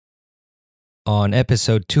On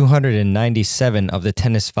episode 297 of the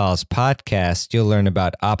Tennis Files podcast, you'll learn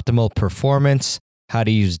about optimal performance, how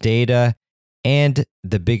to use data, and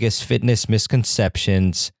the biggest fitness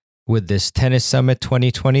misconceptions with this Tennis Summit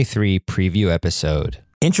 2023 preview episode.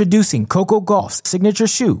 Introducing Coco Gauff's signature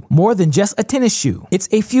shoe, more than just a tennis shoe. It's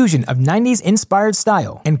a fusion of 90s-inspired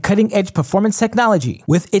style and cutting-edge performance technology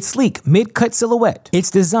with its sleek mid-cut silhouette.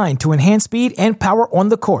 It's designed to enhance speed and power on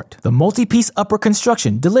the court. The multi-piece upper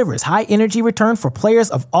construction delivers high-energy return for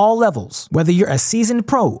players of all levels. Whether you're a seasoned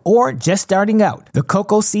pro or just starting out, the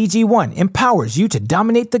Coco CG1 empowers you to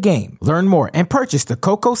dominate the game. Learn more and purchase the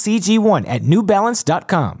Coco CG1 at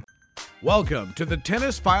newbalance.com. Welcome to the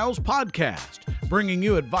Tennis Files podcast, bringing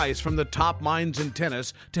you advice from the top minds in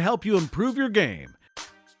tennis to help you improve your game.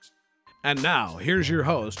 And now, here's your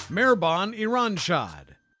host, Mirban Iranshad.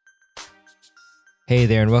 Hey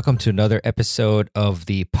there, and welcome to another episode of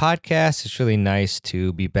the podcast. It's really nice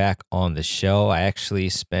to be back on the show. I actually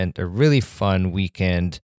spent a really fun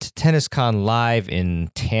weekend to TennisCon Live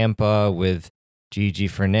in Tampa with Gigi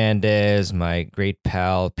Fernandez, my great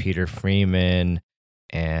pal Peter Freeman,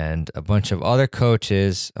 and a bunch of other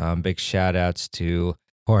coaches. Big shout outs to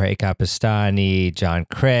Jorge Capistani, John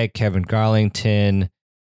Craig, Kevin Garlington,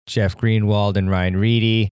 Jeff Greenwald, and Ryan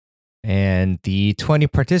Reedy, and the 20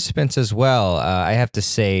 participants as well. I have to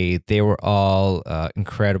say they were all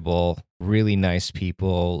incredible, really nice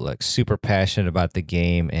people, like super passionate about the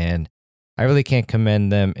game, and I really can't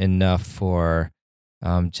commend them enough for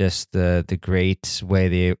just the great way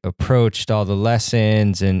they approached all the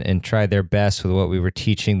lessons and tried their best with what we were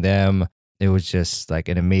teaching them. It was just like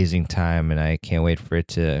an amazing time, and I can't wait for it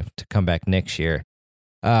to come back next year.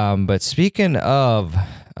 But speaking of,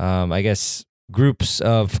 I guess, groups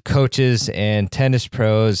of coaches and tennis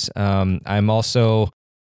pros, I'm also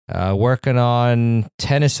working on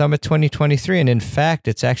Tennis Summit 2023, and in fact,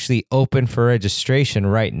 it's actually open for registration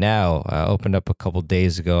right now. Opened up a couple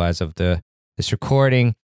days ago as of this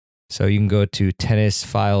recording. So you can go to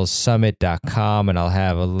tennisfilessummit.com and I'll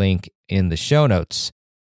have a link in the show notes.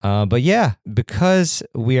 But yeah, because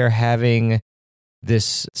we are having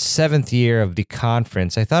this 7th year of the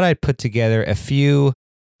conference, I thought I'd put together a few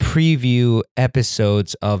preview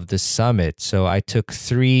episodes of the summit. So I took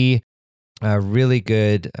 3 really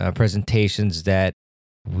good presentations that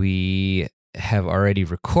we have already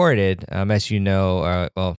recorded. As you know,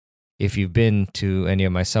 if you've been to any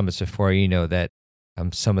of my summits before, you know that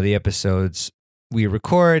some of the episodes we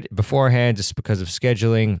record beforehand just because of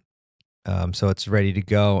scheduling, so it's ready to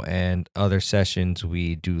go, and other sessions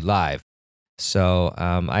we do live. So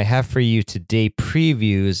I have for you today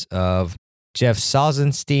previews of Jeff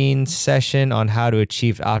Salzenstein's session on how to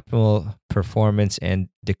achieve optimal performance and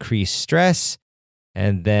decrease stress,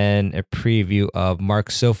 and then a preview of Mark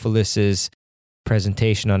Sophoulis'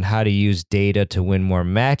 presentation on how to use data to win more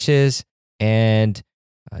matches, and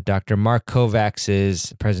Dr. Mark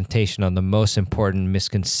Kovacs' presentation on the most important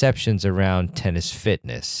misconceptions around tennis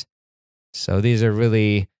fitness. So these are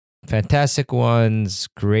really fantastic ones,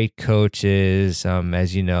 great coaches.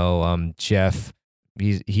 As you know, Jeff,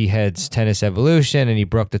 he heads Tennis Evolution, and he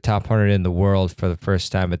broke the top 100 in the world for the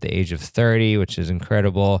first time at the age of 30, which is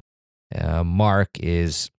incredible. Mark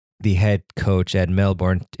is the head coach at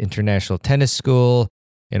Melbourne International Tennis School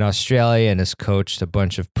in Australia and has coached a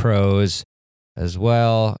bunch of pros as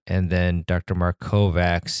well. And then Dr. Mark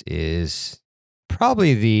Kovacs is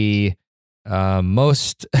probably the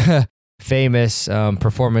most famous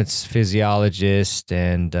performance physiologist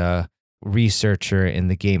and researcher in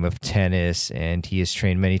the game of tennis. And he has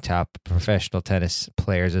trained many top professional tennis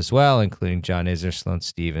players as well, including John Isner, Sloane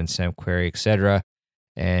Stephens, Sam Querrey, etc.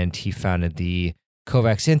 And he founded the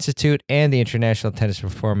Kovacs Institute and the International Tennis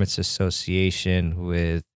Performance Association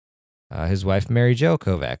with his wife, Mary Jo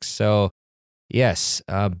Kovacs. So, yes,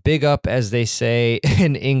 big up, as they say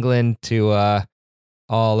in England, to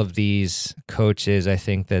all of these coaches. I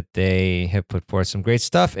think that they have put forth some great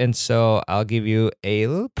stuff. And so I'll give you a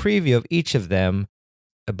little preview of each of them,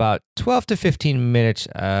 about 12 to 15 minutes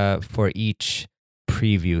for each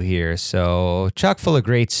preview here. So chock full of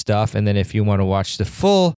great stuff. And then if you want to watch the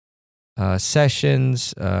full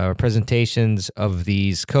sessions or presentations of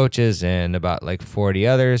these coaches and about like 40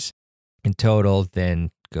 others in total,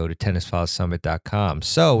 then go to tennisfilessummit.com.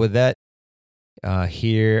 So with that,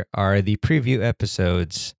 here are the preview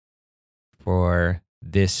episodes for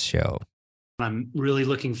this show. I'm really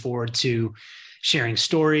looking forward to sharing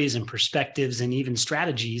stories and perspectives and even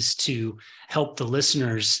strategies to help the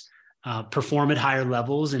listeners perform at higher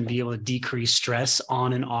levels and be able to decrease stress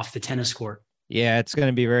on and off the tennis court. Yeah, it's going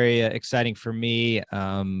to be very exciting for me.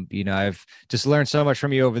 I've just learned so much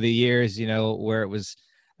from you over the years, where it was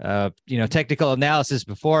technical analysis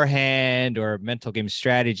beforehand or mental game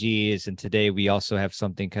strategies. And today we also have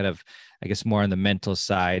something kind of, I guess, more on the mental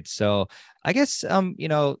side. So I guess,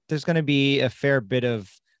 there's going to be a fair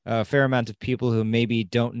amount of people who maybe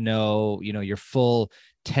don't know, your full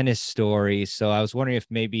tennis story. So I was wondering if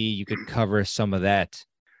maybe you could cover some of that.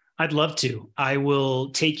 I'd love to. I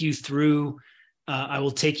will take you through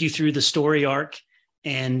the story arc.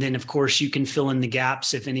 And then of course you can fill in the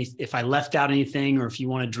gaps if I left out anything, or if you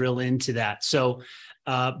want to drill into that. So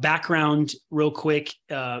background real quick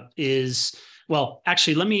is, well,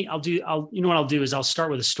 actually, I'll do is I'll start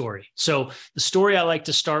with a story. So the story I like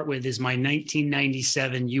to start with is my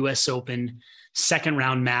 1997 US Open second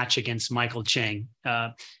round match against Michael Chang.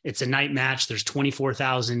 It's a night match. There's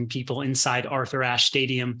 24,000 people inside Arthur Ashe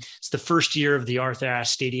Stadium. It's the first year of the Arthur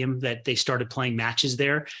Ashe Stadium that they started playing matches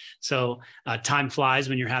there. So time flies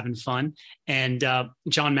when you're having fun. And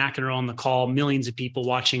John McEnroe on the call, millions of people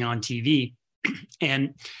watching on TV.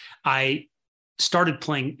 And I started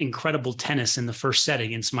playing incredible tennis in the first set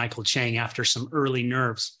against Michael Chang after some early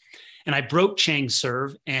nerves. And I broke Chang's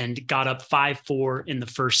serve and got up 5-4 in the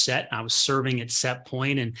first set. I was serving at set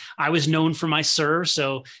point, and I was known for my serve.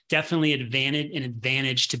 So definitely an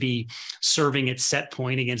advantage to be serving at set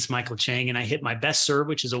point against Michael Chang. And I hit my best serve,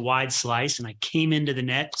 which is a wide slice. And I came into the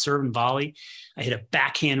net, serve and volley. I hit a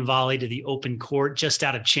backhand volley to the open court, just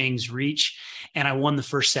out of Chang's reach. And I won the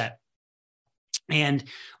first set. And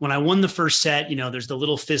when I won the first set, there's the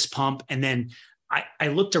little fist pump. And then I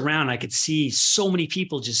looked around, I could see so many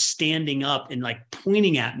people just standing up and like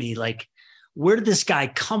pointing at me, like, where did this guy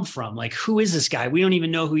come from? Like, who is this guy? We don't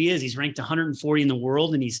even know who he is. He's ranked 140 in the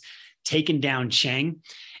world and he's taken down Chang.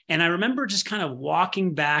 And I remember just kind of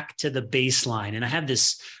walking back to the baseline, and I had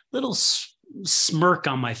this little smirk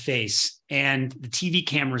on my face, and the TV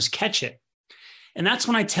cameras catch it. And that's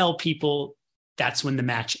when I tell people that's when the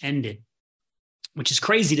match ended, which is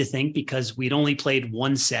crazy to think because we'd only played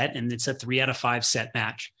one set and it's a 3 out of 5 set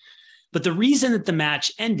match. But the reason that the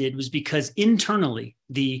match ended was because internally,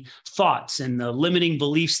 the thoughts and the limiting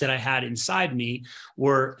beliefs that I had inside me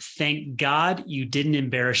were, thank God you didn't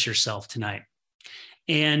embarrass yourself tonight.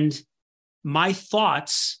 And my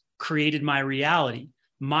thoughts created my reality.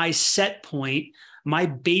 My set point, my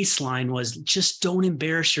baseline was, just don't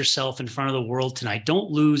embarrass yourself in front of the world tonight.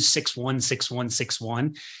 Don't lose 6-1,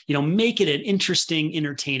 6-1, 6-1. Make it an interesting,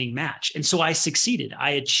 entertaining match. And so I succeeded.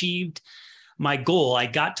 I achieved my goal. I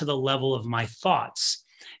got to the level of my thoughts.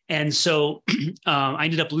 And so I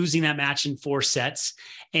ended up losing that match in 4 sets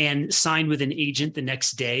and signed with an agent the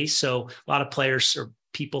next day. So a lot of players or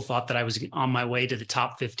people thought that I was on my way to the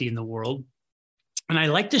top 50 in the world. And I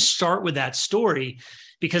like to start with that story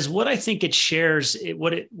because what I think it shares,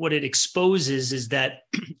 what it exposes is that,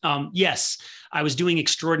 yes, I was doing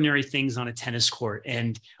extraordinary things on a tennis court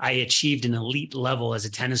and I achieved an elite level as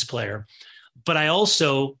a tennis player, but I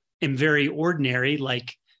also am very ordinary,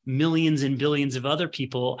 like millions and billions of other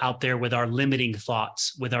people out there with our limiting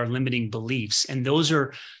thoughts, with our limiting beliefs. And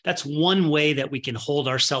that's one way that we can hold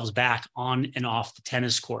ourselves back on and off the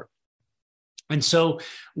tennis court. And so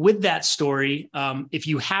with that story, if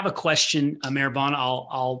you have a question, Mehrban,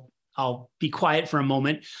 I'll be quiet for a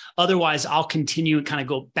moment. Otherwise, I'll continue and kind of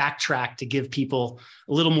go backtrack to give people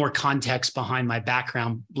a little more context behind my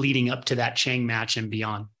background leading up to that Chang match and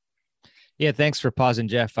beyond. Yeah, thanks for pausing,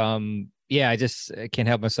 Jeff. I just can't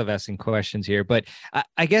help myself asking questions here, but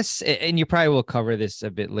I guess, and you probably will cover this a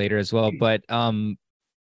bit later as well, but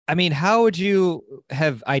how would you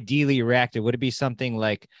have ideally reacted? Would it be something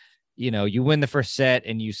like, you win the first set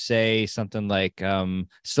and you say something like,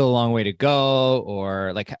 still a long way to go,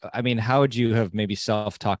 or like, how would you have maybe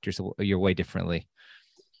self-talked your way differently?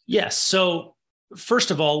 Yes. So first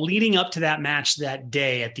of all, leading up to that match that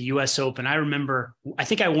day at the US Open, I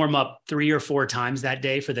think I warm up 3 or 4 times that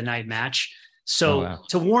day for the night match. So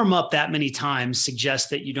To warm up that many times suggests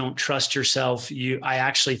that you don't trust yourself. I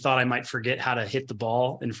actually thought I might forget how to hit the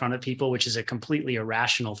ball in front of people, which is a completely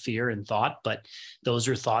irrational fear and thought, but those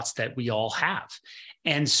are thoughts that we all have.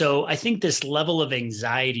 And so I think this level of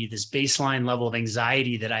anxiety, this baseline level of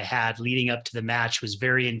anxiety that I had leading up to the match was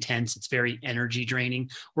very intense. It's very energy draining.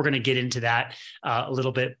 We're going to get into that a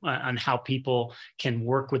little bit on how people can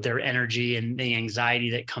work with their energy and the anxiety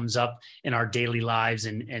that comes up in our daily lives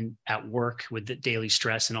and at work with the daily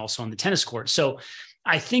stress and also on the tennis court. So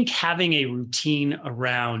I think having a routine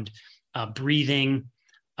around breathing,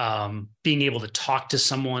 being able to talk to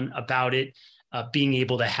someone about it, being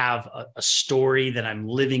able to have a story that I'm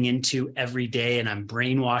living into every day and I'm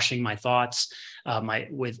brainwashing my thoughts,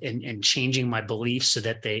 and changing my beliefs so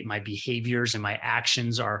that my behaviors and my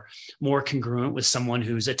actions are more congruent with someone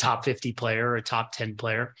who's a top 50 player or a top 10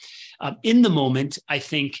 player. In the moment, I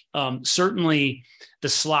think certainly the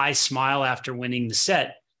sly smile after winning the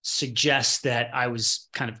set suggests that I was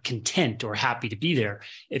kind of content or happy to be there.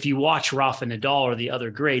 If you watch Rafa Nadal or the other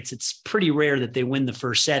greats, it's pretty rare that they win the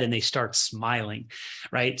first set and they start smiling,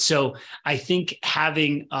 right? So I think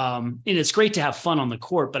having, and it's great to have fun on the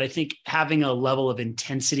court, but I think having a level of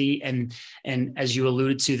intensity and as you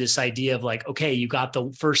alluded to, this idea of like, okay, you got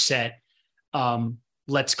the first set,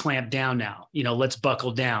 let's clamp down now, let's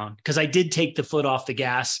buckle down. Because I did take the foot off the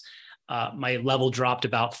gas. My level dropped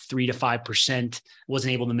about 3 to 5%,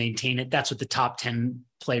 wasn't able to maintain it. That's what the top 10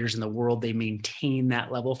 players in the world, they maintain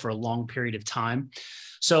that level for a long period of time.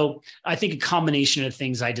 So I think a combination of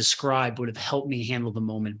things I described would have helped me handle the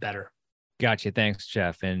moment better. Gotcha. Thanks,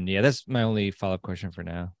 Jeff. And yeah, that's my only follow-up question for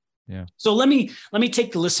now. Yeah. So let me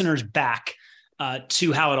take the listeners back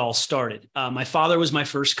to how it all started. My father was my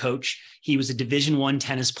first coach. He was a Division I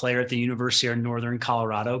tennis player at the University of Northern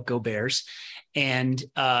Colorado, go Bears. And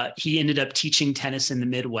he ended up teaching tennis in the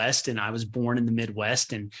Midwest, and I was born in the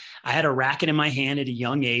Midwest. And I had a racket in my hand at a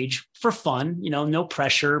young age for fun, no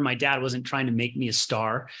pressure. My dad wasn't trying to make me a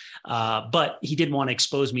star, but he did want to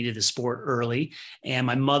expose me to the sport early. And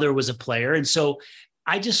my mother was a player. And so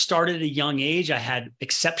I just started at a young age. I had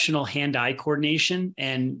exceptional hand-eye coordination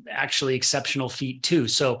and actually exceptional feet too.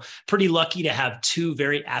 So pretty lucky to have two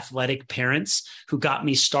very athletic parents who got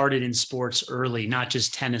me started in sports early, not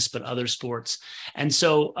just tennis, but other sports. And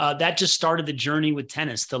so that just started the journey with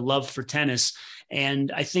tennis, the love for tennis.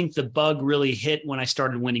 And I think the bug really hit when I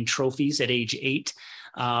started winning trophies at age 8.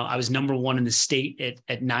 I was number 1 in the state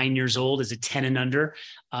at 9 years old as a 10 and under.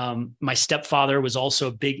 My stepfather was also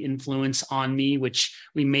a big influence on me, which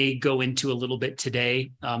we may go into a little bit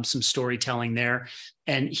today, some storytelling there.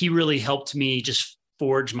 And he really helped me just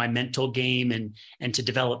forge my mental game and to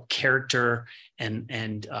develop character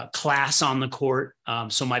and class on the court.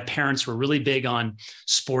 So my parents were really big on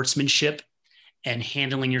sportsmanship and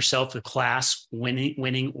handling yourself with class,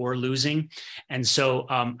 winning or losing. And so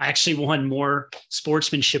I actually won more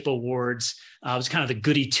sportsmanship awards. I was kind of the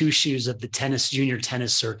goody two-shoes of the junior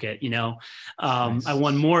tennis circuit. Nice. I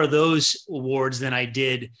won more of those awards than I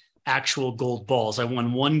did actual gold balls. I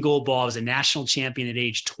won 1 gold ball. I was a national champion at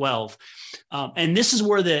age 12. And this is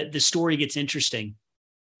where the story gets interesting,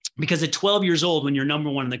 because at 12 years old, when you're number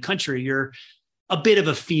 1 in the country, you're a bit of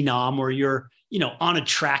a phenom, or you're on a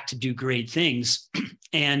track to do great things.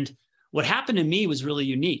 And what happened to me was really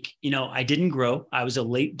unique. I didn't grow. I was a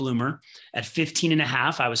late bloomer. At 15 and a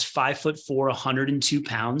half, I was 5'4", 102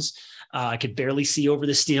 pounds. I could barely see over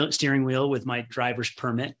the steering wheel with my driver's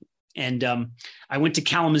permit. And I went to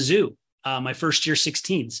Kalamazoo, my first year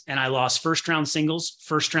 16s, and I lost first round singles,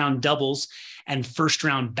 first round doubles, and first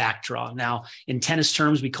round back draw. Now, in tennis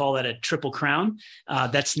terms, we call that a triple crown.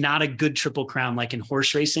 That's not a good triple crown like in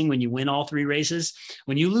horse racing when you win all 3 races.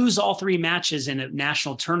 When you lose all 3 matches in a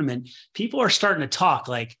national tournament, people are starting to talk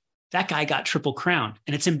like, that guy got triple crown.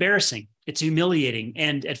 And it's embarrassing. It's humiliating.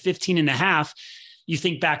 And at 15 and a half, you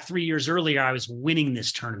think back 3 years earlier, I was winning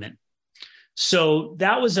this tournament. So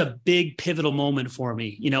that was a big pivotal moment for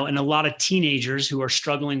me, and a lot of teenagers who are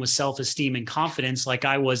struggling with self-esteem and confidence, like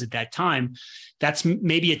I was at that time. That's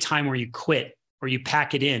maybe a time where you quit, or you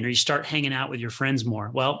pack it in, or you start hanging out with your friends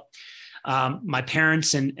more. Well, my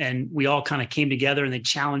parents and we all kind of came together, and they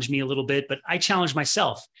challenged me a little bit, but I challenged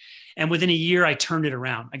myself. And within a year, I turned it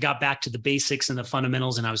around. I got back to the basics and the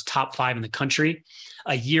fundamentals, and I was top 5 in the country.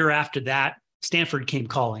 A year after that, Stanford came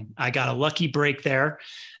calling. I got a lucky break there,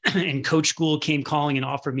 and Coach Gould came calling and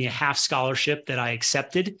offered me a half scholarship that I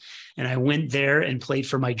accepted. And I went there and played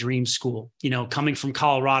for my dream school. Coming from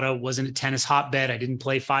Colorado, wasn't a tennis hotbed. I didn't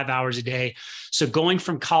play 5 hours a day. So going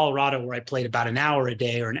from Colorado, where I played about an hour a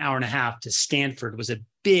day or an hour and a half, to Stanford was a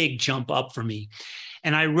big jump up for me.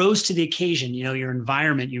 And I rose to the occasion. Your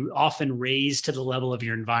environment, you often raise to the level of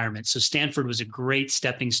your environment. So Stanford was a great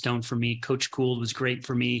stepping stone for me. Coach Gould was great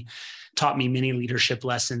for me, taught me many leadership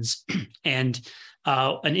lessons. And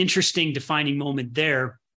an interesting defining moment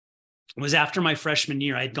there was after my freshman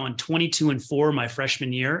year. I had gone 22-4 my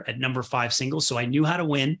freshman year at number 5 singles. So I knew how to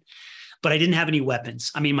win, but I didn't have any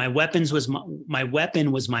weapons. I mean, my weapon was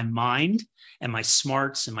my mind and my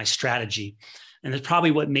smarts and my strategy. And that's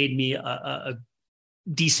probably what made me a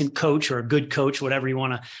decent coach, or a good coach, whatever you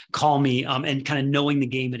want to call me, and kind of knowing the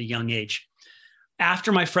game at a young age.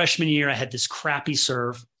 After my freshman year, I had this crappy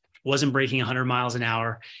serve, wasn't breaking 100 miles an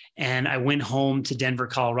hour. And I went home to Denver,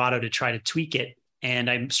 Colorado to try to tweak it. and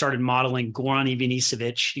I started modeling Goran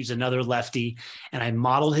Ivanisevic. He's another lefty. And I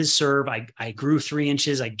modeled his serve. I grew 3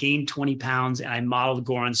 inches. I gained 20 pounds, and I modeled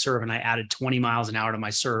Goran's serve, and I added 20 miles an hour to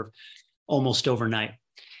my serve almost overnight.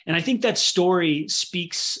 And I think that story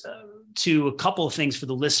speaks to a couple of things for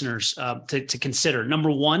the listeners to consider.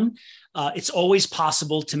 Number one, it's always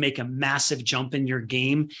possible to make a massive jump in your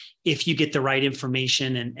game if you get the right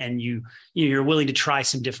information and you're willing to try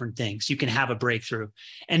some different things. You can have a breakthrough.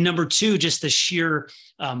 And number two, just the sheer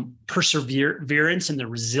perseverance and the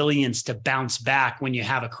resilience to bounce back when you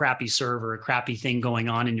have a crappy serve or a crappy thing going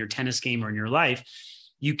on in your tennis game or in your life.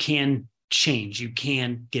 You can change. You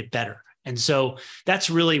can get better. And so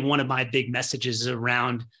that's really one of my big messages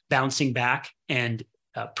around bouncing back and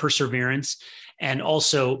perseverance, and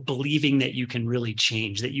also believing that you can really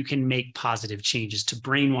change, that you can make positive changes, to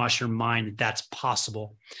brainwash your mind that that's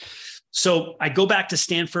possible. So I go back to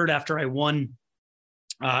Stanford after I won,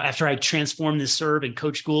 after I transformed this serve, and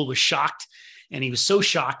Coach Gould was shocked. And he was so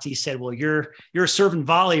shocked, he said, well, you're a serve and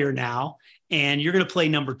volleyer now, and you're going to play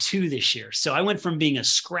number 2 this year. So I went from being a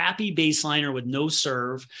scrappy baseliner with no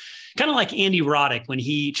serve, kind of like Andy Roddick when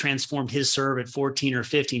he transformed his serve at 14 or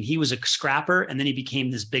 15. He was a scrapper, and then he became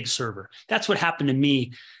this big server. That's what happened to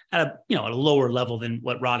me at a lower level than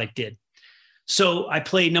what Roddick did. So I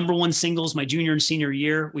played number 1 singles my junior and senior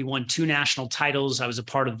year. We won 2 national titles. I was a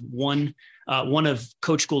part of one of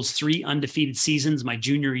Coach Gould's 3 undefeated seasons my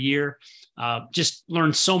junior year. Just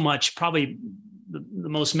learned so much. Probably the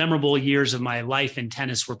most memorable years of my life in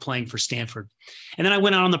tennis were playing for Stanford. And then I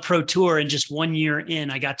went out on the pro tour, and just 1 year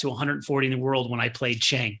in, I got to 140 in the world when I played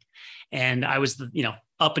Chang. And I was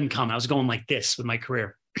up and coming. I was going like this with my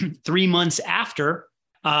career. 3 months after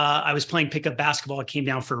I was playing pickup basketball, I came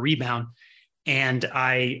down for a rebound, and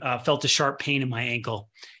I felt a sharp pain in my ankle,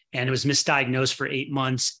 and it was misdiagnosed for 8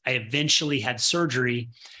 months. I eventually had surgery,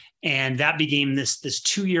 and that became this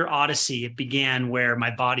 2-year odyssey. It began where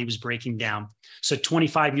my body was breaking down. So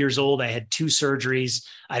 25 years old, I had 2 surgeries.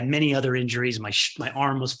 I had many other injuries. My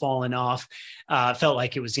arm was falling off. Felt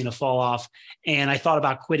like it was going to fall off. And I thought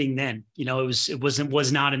about quitting then. It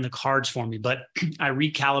was not in the cards for me, but I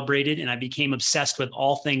recalibrated and I became obsessed with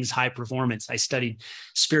all things high performance. I studied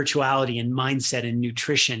spirituality and mindset and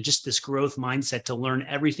nutrition, just this growth mindset to learn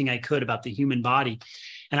everything I could about the human body.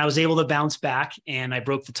 And I was able to bounce back, and I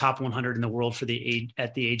broke the top 100 in the world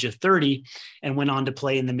at the age of 30, and went on to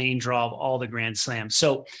play in the main draw of all the Grand Slams.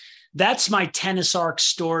 So that's my tennis arc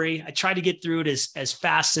story. I tried to get through it as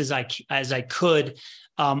fast as I could.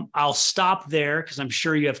 I'll stop there because I'm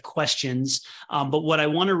sure you have questions. But what I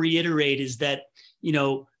want to reiterate is that,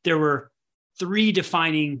 there were 3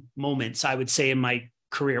 defining moments, I would say, in my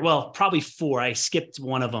career. Well, probably 4. I skipped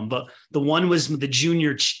one of them, but the one was the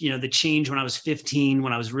junior, the change when I was 15,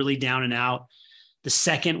 when I was really down and out. The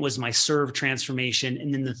second was my serve transformation.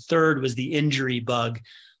 And then the third was the injury bug,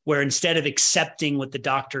 where instead of accepting what the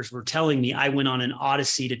doctors were telling me, I went on an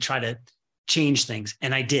odyssey to try to change things.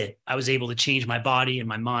 And I did. I was able to change my body and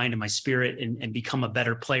my mind and my spirit and become a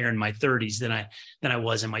better player in my 30s than I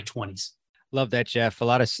was in my 20s. Love that, Jeff. A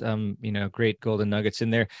lot of, great golden nuggets in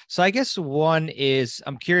there. So I guess one is,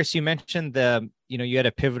 I'm curious, you mentioned you had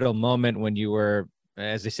a pivotal moment when you were,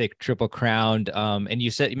 as they say, triple crowned. And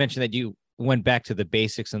you mentioned that you went back to the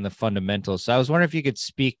basics and the fundamentals. So I was wondering if you could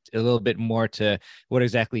speak a little bit more to what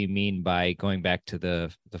exactly you mean by going back to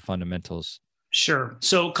the fundamentals. Sure.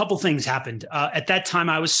 So a couple things happened. At that time,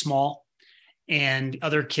 I was small and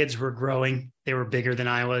other kids were growing. They were bigger than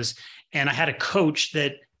I was. And I had a coach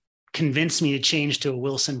that convinced me to change to a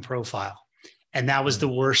Wilson profile. And that was the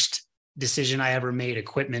worst decision I ever made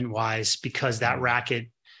equipment wise, because that racket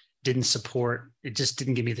didn't support, it just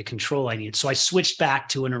didn't give me the control I needed. So I switched back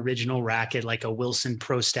to an original racket, like a Wilson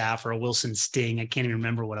Pro Staff or a Wilson Sting. I can't even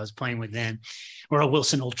remember what I was playing with then, or a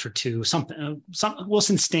Wilson Ultra 2, something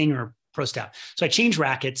Wilson Sting or Pro Staff. So I changed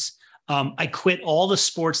rackets. I quit all the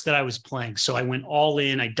sports that I was playing. So I went all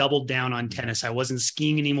in. I doubled down on tennis. I wasn't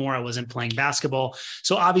skiing anymore. I wasn't playing basketball.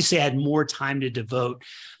 So obviously I had more time to devote.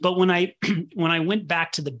 But when I went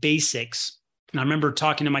back to the basics, and I remember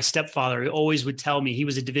talking to my stepfather, he always would tell me, he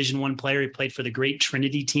was a Division I player. He played for the great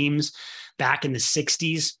Trinity teams back in the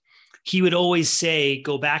 60s. He would always say,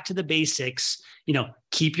 go back to the basics,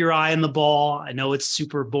 keep your eye on the ball. I know it's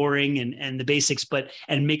super boring and the basics,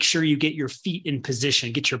 and make sure you get your feet in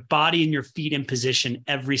position, get your body and your feet in position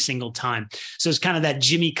every single time. So it's kind of that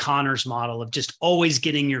Jimmy Connors model of just always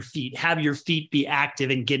getting your feet, have your feet be active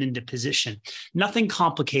and get into position. Nothing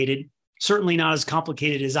complicated, certainly not as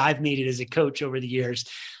complicated as I've made it as a coach over the years.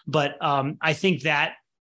 But I think that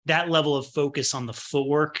level of focus on the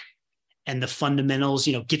footwork and the fundamentals,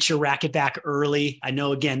 get your racket back early. I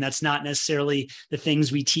know, again, that's not necessarily the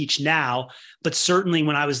things we teach now, but certainly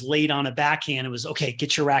when I was late on a backhand, it was, okay,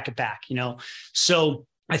 get your racket back, So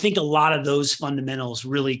I think a lot of those fundamentals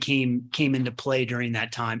really came into play during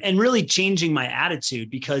that time, and really changing my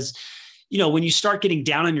attitude, because when you start getting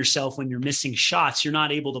down on yourself when you're missing shots, you're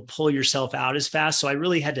not able to pull yourself out as fast. So I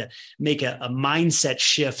really had to make a mindset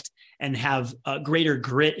shift and have a greater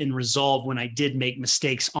grit and resolve when I did make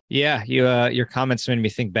mistakes. Yeah, your comments made me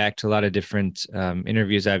think back to a lot of different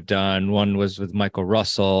interviews I've done. One was with Michael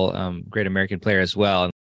Russell, great American player as well.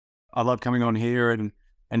 I love coming on here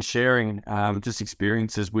and sharing just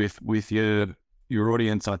experiences with your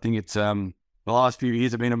audience. I think it's the last few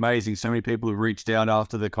years have been amazing. So many people have reached out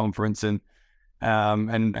after the conference and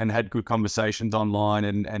had good conversations online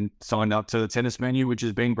and signed up to the tennis menu, which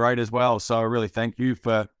has been great as well. So I really thank you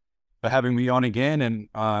for having me on again, and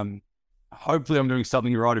hopefully I'm doing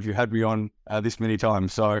something right if you had me on this many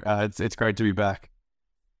times. So it's great to be back.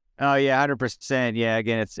 Oh yeah, 100%. Yeah,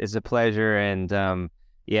 again, it's a pleasure, and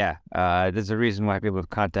there's a reason why people have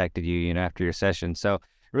contacted you, after your session. So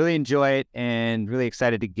really enjoy it, and really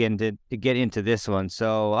excited to get into this one.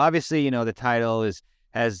 So obviously, the title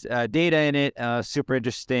has data in it, super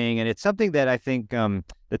interesting, and it's something that I think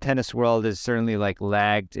the tennis world is certainly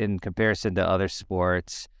lagged in comparison to other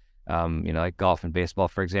sports. Like golf and baseball,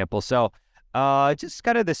 for example. So just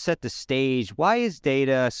kind of to set the stage, why is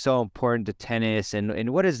data so important to tennis,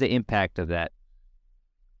 and what is the impact of that?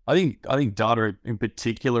 I think data in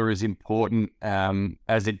particular is important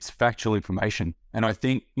as it's factual information. And I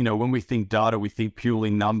think, when we think data, we think purely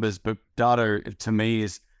numbers, but data to me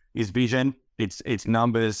is vision, it's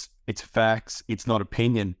numbers, it's facts, it's not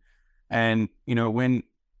opinion. And,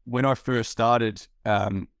 when I first started,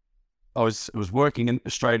 I was working in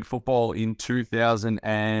Australian football in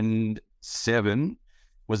 2007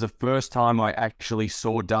 was the first time I actually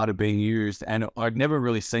saw data being used, and I'd never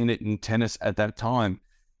really seen it in tennis at that time.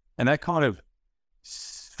 And that kind of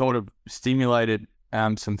sort of stimulated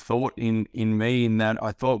some thought in me, in that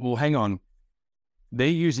I thought, well, hang on, they're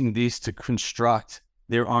using this to construct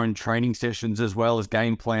their own training sessions, as well as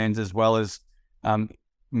game plans, as well as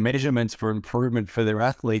measurements for improvement for their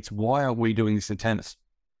athletes. Why aren't we doing this in tennis?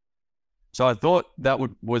 So I thought that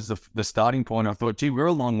was the starting point. I thought, gee, we're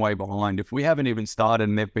a long way behind. If we haven't even started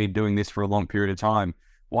and they've been doing this for a long period of time,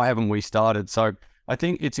 why haven't we started? So I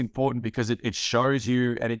think it's important because it shows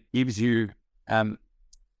you, and it gives you,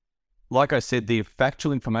 like I said, the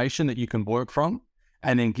factual information that you can work from,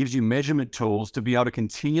 and then gives you measurement tools to be able to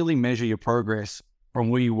continually measure your progress from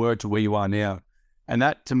where you were to where you are now. And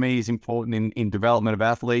that to me is important in development of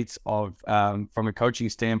athletes, from a coaching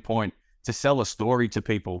standpoint, to sell a story to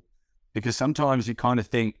people. Because sometimes you kind of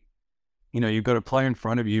think, you've got a player in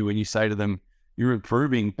front of you and you say to them, you're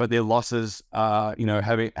improving, but their losses are,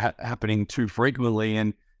 happening too frequently.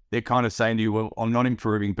 And they're kind of saying to you, well, I'm not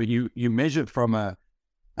improving. But you measure from an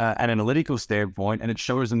analytical standpoint, and it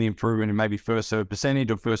shows them the improvement in maybe first serve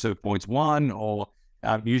percentage or first serve points won, or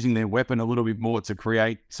using their weapon a little bit more to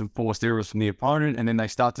create some forced errors from the opponent. And then they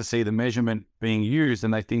start to see the measurement being used,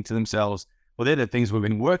 and they think to themselves, well, they're the things we've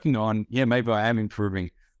been working on. Yeah, maybe I am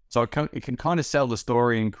improving. So it can kind of sell the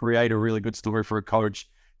story and create a really good story for a coach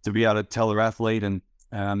to be able to tell their athlete. And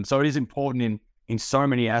so it is important in so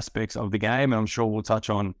many aspects of the game. And I'm sure we'll touch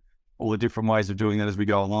on all the different ways of doing that as we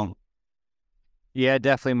go along. Yeah,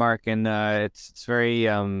 definitely, Mark. And it's very,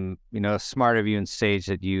 smart of you and sage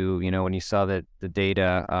that you, when you saw the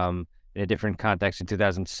data in a different context in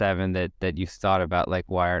 2007, that you thought about,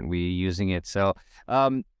 why aren't we using it? So,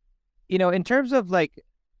 in terms of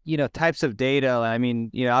types of data, I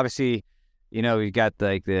mean, obviously, we got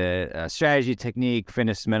the strategy, technique,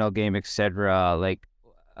 fitness, mental game, etc.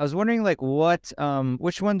 I was wondering,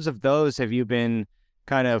 which ones of those have you been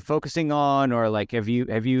kind of focusing on, or have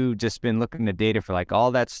you just been looking at data for all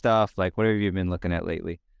that stuff? What have you been looking at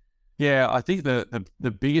lately? Yeah, I think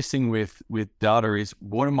the biggest thing with data is,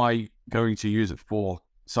 what am I going to use it for?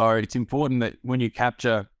 So it's important that when you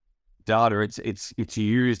capture data, it's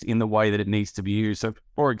used in the way that it needs to be used. So,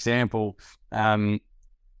 for example, I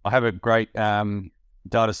have a great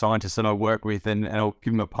data scientist that I work with, and I'll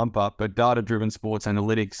give him a pump up. But data-driven sports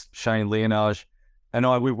analytics, Shane Leonage,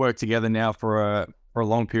 and we work together now for a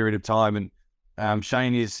long period of time. And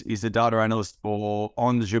Shane is the data analyst for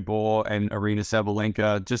Ons Jabeur and Arina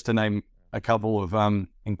Sabalenka, just to name a couple of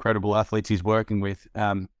incredible athletes he's working with.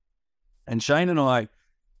 And Shane and I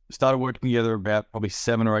started working together about probably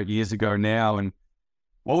 7 or 8 years ago now. And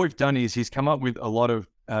what we've done is he's come up with a lot of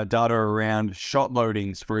data around shot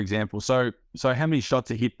loadings, for example. So how many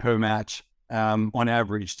shots are hit per match on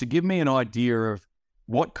average, to give me an idea of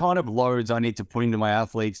what kind of loads I need to put into my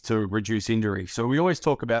athletes to reduce injury. So we always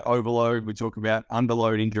talk about overload, we talk about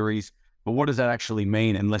underload injuries, but what does that actually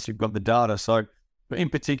mean unless you've got the data? So in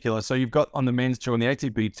particular, so you've got on the men's tour, on the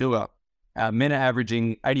ATP tour, men are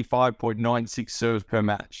averaging 85.96 serves per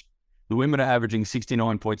match. The women are averaging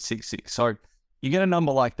 69.66. So you get a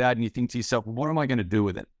number like that and you think to yourself, well, what am I going to do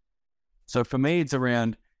with it? So for me, it's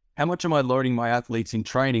around how much am I loading my athletes in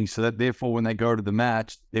training so that therefore when they go to the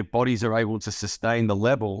match, their bodies are able to sustain the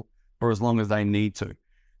level for as long as they need to.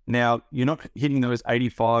 Now, you're not hitting those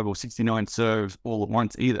 85 or 69 serves all at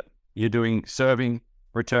once either. You're doing serving,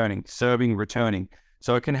 returning, serving, returning.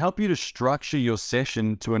 So it can help you to structure your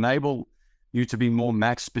session to enable you to be more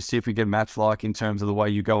match specific and match like in terms of the way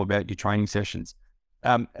you go about your training sessions.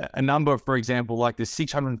 A number, for example, like the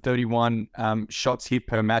 631 shots hit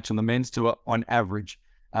per match on the men's tour on average,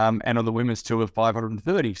 and on the women's tour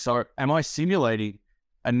 530. So am I simulating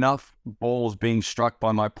enough balls being struck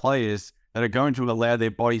by my players that are going to allow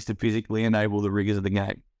their bodies to physically enable the rigors of the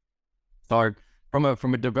game? So from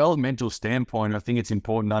a developmental standpoint, I think it's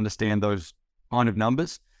important to understand those kind of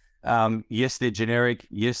numbers. Yes, they're generic.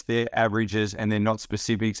 Yes, they're averages and they're not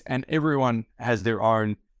specifics. And everyone has their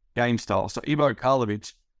own game style. So Ivo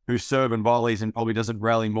Karlovic, who serve and volleys and probably doesn't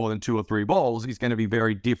rally more than 2 or 3 balls, is going to be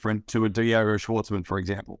very different to a Diego Schwartzman, for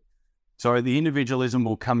example. So the individualism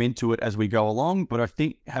will come into it as we go along, but I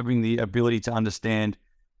think having the ability to understand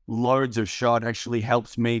loads of shot actually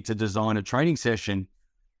helps me to design a training session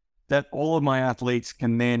that all of my athletes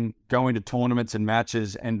can then go into tournaments and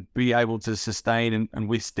matches and be able to sustain and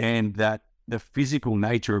withstand that, the physical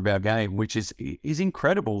nature of our game, which is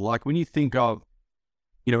incredible. Like when you think of,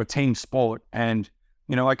 a team sport, and,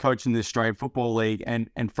 I coach in the Australian Football League, and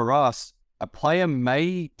for us, a player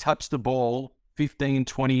may touch the ball 15,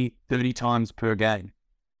 20, 30 times per game.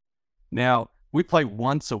 Now, we play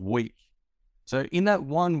once a week. So in that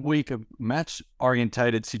 1 week of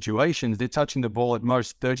match-orientated situations, they're touching the ball at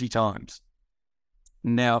most 30 times.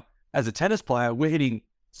 Now, as a tennis player, we're hitting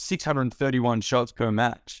 631 shots per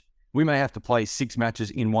match. We may have to play 6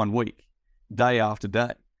 matches in 1 week, day after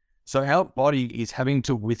day. So our body is having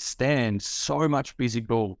to withstand so much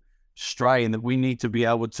physical strain that we need to be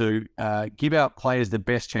able to give our players the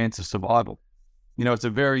best chance of survival. It's a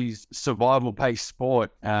very survival-based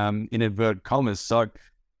sport, in inverted commas. So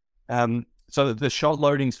the shot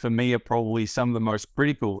loadings for me are probably some of the most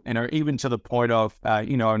critical, and are even to the point of, I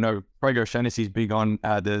know Craig O'Shaughnessy is big on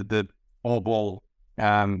the all-ball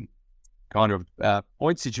kind of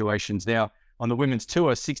point situations. Now, on the women's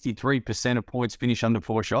tour, 63% of points finish under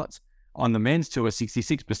 4 shots. On the men's tour,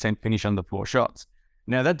 66% finish under 4 shots.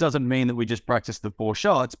 Now, that doesn't mean that we just practice the 4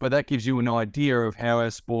 shots, but that gives you an idea of how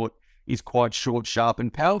our sport is quite short, sharp,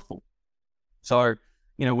 and powerful. So,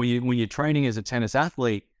 when you're training as a tennis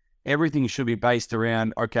athlete, everything should be based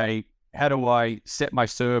around, okay, how do I set my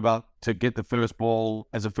serve up to get the first ball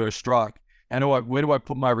as a first strike? Where do I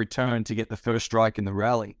put my return to get the first strike in the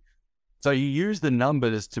rally? So you use the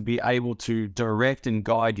numbers to be able to direct and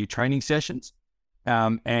guide your training sessions,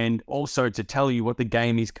 and also to tell you what the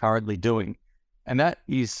game is currently doing. And that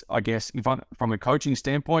is, I guess, from a coaching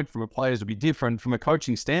standpoint, from a players will be different. From a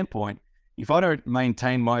coaching standpoint, if I don't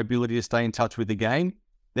maintain my ability to stay in touch with the game,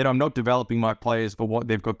 then I'm not developing my players for what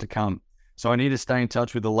they've got to come. So I need to stay in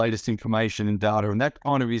touch with the latest information and data. And that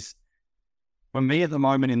kind of is, for me at the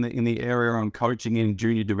moment in the area I'm coaching in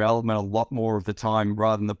junior development a lot more of the time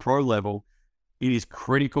rather than the pro level, it is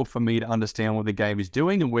critical for me to understand what the game is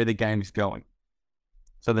doing and where the game is going.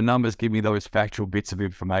 So the numbers give me those factual bits of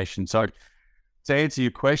information. So to answer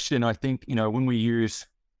your question, I think, when we use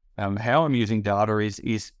how I'm using data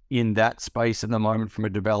is in that space at the moment from a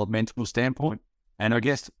developmental standpoint. And I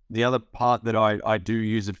guess the other part that I do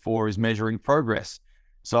use it for is measuring progress.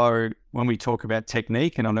 So when we talk about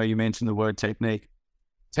technique, and I know you mentioned the word technique,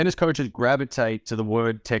 tennis coaches gravitate to the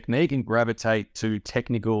word technique and gravitate to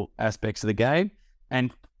technical aspects of the game.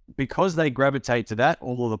 And because they gravitate to that,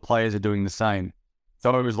 all of the players are doing the same.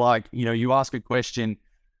 So it was like, you ask a question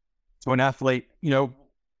to an athlete,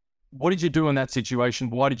 what did you do in that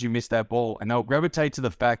situation? Why did you miss that ball? And they'll gravitate to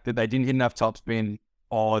the fact that they didn't hit enough topspin,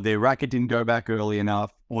 or their racket didn't go back early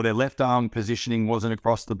enough, or their left arm positioning wasn't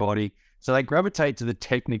across the body. So they gravitate to the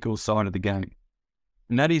technical side of the game.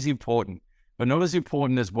 And that is important, but not as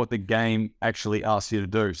important as what the game actually asks you to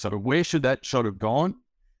do. So where should that shot have gone?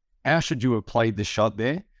 How should you have played the shot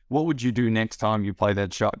there? What would you do next time you play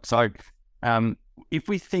that shot? So if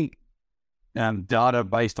we think data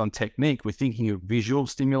based on technique, we're thinking of visual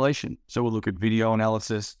stimulation. So we'll look at video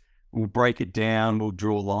analysis, we'll break it down, we'll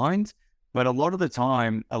draw lines. But a lot of the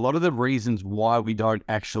time, a lot of the reasons why we don't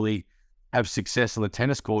actually have success on the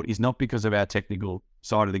tennis court is not because of our technical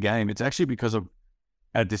side of the game. It's actually because of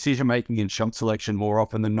decision making and shot selection more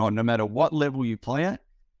often than not. No matter what level you play at,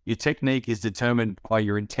 your technique is determined by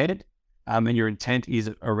your intent, and your intent is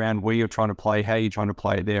around where you're trying to play, how you're trying to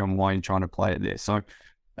play it there, and why you're trying to play it there. So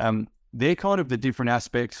they're kind of the different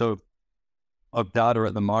aspects of data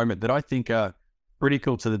at the moment that I think are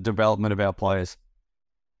critical to the development of our players.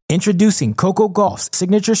 Introducing Coco Gauff's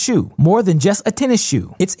signature shoe, more than just a tennis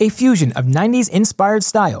shoe. It's a fusion of 90s inspired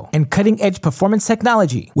style and cutting-edge performance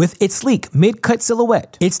technology with its sleek mid-cut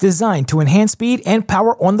silhouette. It's designed to enhance speed and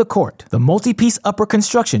power on the court. The multi-piece upper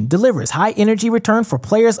construction delivers high energy return for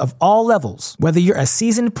players of all levels. Whether you're a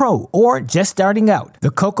seasoned pro or just starting out,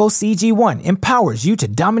 the Coco CG1 empowers you to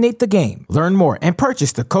dominate the game. Learn more and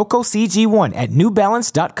purchase the Coco CG1 at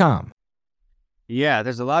newbalance.com. Yeah,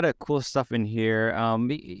 there's a lot of cool stuff in here.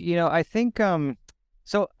 I think,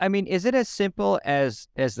 so, I mean, is it as simple as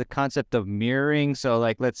the concept of mirroring? So,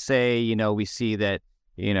 like, let's say, we see that,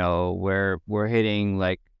 we're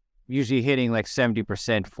hitting usually hitting 70%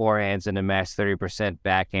 forehands and a max 30%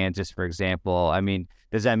 backhands, just for example. I mean,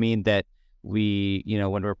 does that mean that we,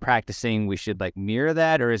 when we're practicing, we should mirror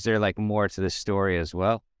that, or is there more to the story as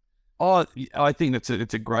well? Oh, I think it's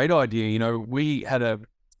a great idea. We had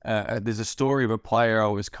there's a story of a player I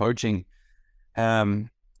was coaching a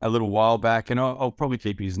little while back, and I'll probably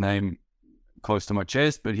keep his name close to my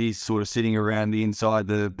chest, but he's sort of sitting around the inside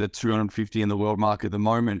the 250 in the world mark at the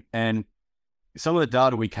moment. And some of the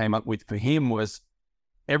data we came up with for him was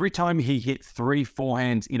every time he hit 3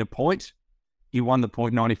 forehands in a point, he won the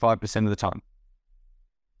point 95% of the time.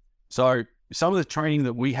 So some of the training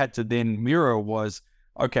that we had to then mirror was,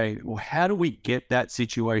 okay, well, how do we get that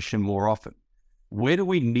situation more often? Where do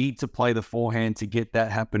we need to play the forehand to get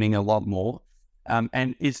that happening a lot more?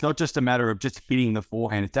 And it's not just a matter of just hitting the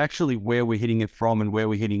forehand. It's actually where we're hitting it from and where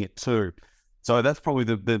we're hitting it to. So that's probably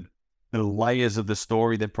the layers of the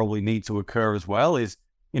story that probably need to occur as well is,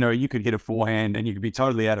 you could hit a forehand and you could be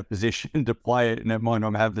totally out of position to play it and it might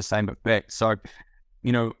not have the same effect. So,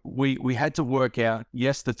 we had to work out,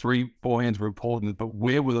 yes, the 3 forehands were important, but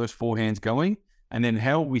where were those forehands going? And then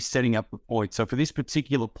how are we setting up the point? So for this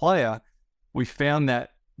particular player, we found that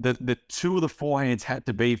the 2 of the forehands had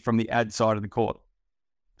to be from the ad side of the court.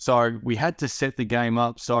 So we had to set the game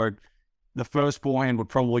up. So the first forehand would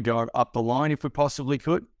probably go up the line if we possibly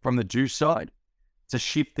could from the juice side to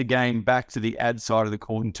shift the game back to the ad side of the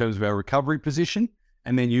court in terms of our recovery position,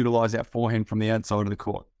 and then utilize that forehand from the ad side of the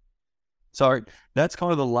court. So that's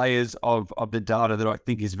kind of the layers of the data that I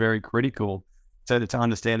think is very critical to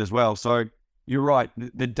understand as well. So you're right.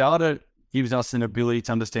 The data gives us an ability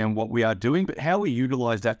to understand what we are doing, but how we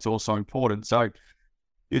utilize that's also important. So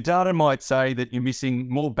your data might say that you're missing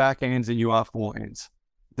more backhands than you are forehands.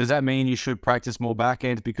 Does that mean you should practice more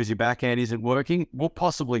backhands because your backhand isn't working? Well,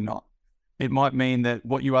 possibly not. It might mean that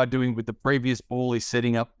what you are doing with the previous ball is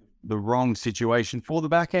setting up the wrong situation for the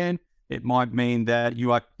backhand. It might mean that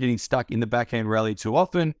you are getting stuck in the backhand rally too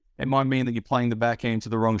often. It might mean that you're playing the backhand to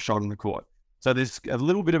the wrong shot on the court. So there's a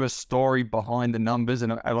little bit of a story behind the numbers.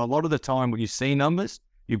 And a lot of the time when you see numbers,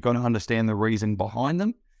 you've got to understand the reason behind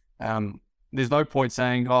them. There's no point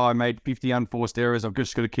saying, I made 50 unforced errors. I've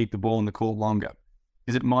just got to keep the ball in the court longer.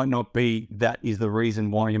 Because it might not be that is the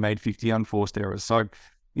reason why you made 50 unforced errors. So,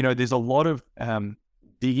 there's a lot of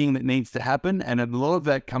digging that needs to happen. And a lot of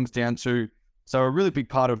that comes down to, so a really big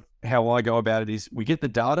part of how I go about it is we get the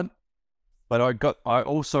data, but I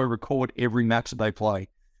also record every match that they play.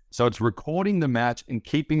 So it's recording the match and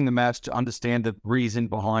keeping the match to understand the reason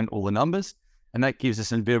behind all the numbers. And that gives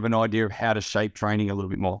us a bit of an idea of how to shape training a little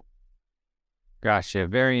bit more. Gotcha.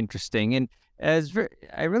 Very interesting. And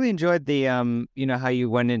I really enjoyed the, how you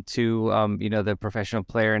went into, the professional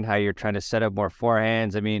player and how you're trying to set up more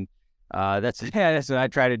forehands. I mean, that's what I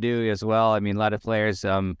try to do as well. I mean, a lot of players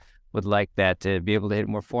would like that, to be able to hit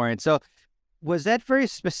more forehands. So was that very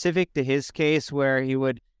specific to his case where he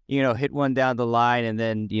would, hit one down the line and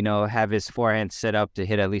then, have his forehand set up to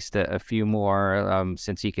hit at least a few more,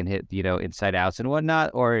 since he can hit, inside outs and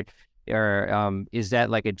whatnot? Or is that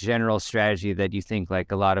like a general strategy that you think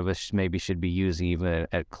a lot of us maybe should be using even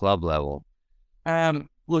at club level?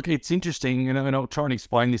 Look, it's interesting, and I'll try and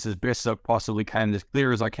explain this as best I possibly can, as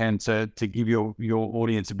clear as I can to give your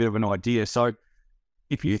audience a bit of an idea. So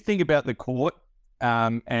if you think about the court,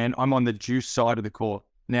 and I'm on the juice side of the court.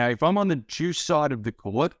 Now, if I'm on the juice side of the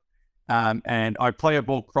court, and I play a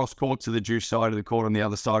ball cross court to the juice side of the court on the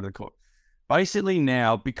other side of the court, basically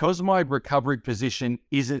now, because my recovery position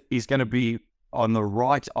is going to be on the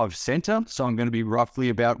right of center, so I'm going to be roughly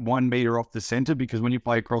about 1 meter off the center, because when you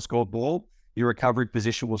play a cross court ball, your recovery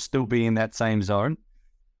position will still be in that same zone.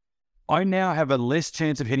 I now have a less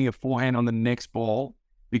chance of hitting a forehand on the next ball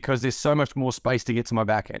because there's so much more space to get to my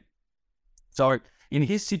backhand. So in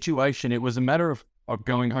his situation, it was a matter of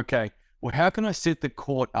going, okay, well, how can I set the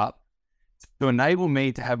court up to enable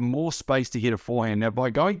me to have more space to hit a forehand? Now, by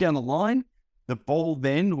going down the line, the ball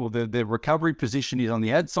then, or the recovery position is on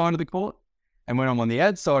the ad side of the court. And when I'm on the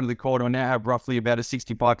ad side of the court, I now have roughly about a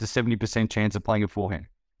 65 to 70% chance of playing a forehand.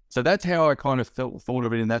 So that's how I kind of thought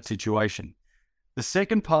of it in that situation. The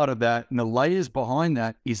second part of that, and the layers behind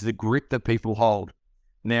that, is the grip that people hold.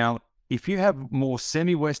 Now, if you have more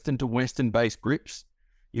semi-Western to Western-based grips,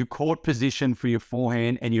 your court position for your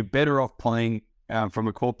forehand, and you're better off playing from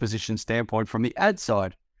a court position standpoint from the ad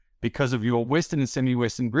side, because of your Western and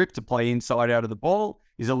semi-Western grip. To play inside out of the ball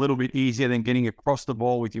is a little bit easier than getting across the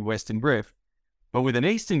ball with your Western grip. But with an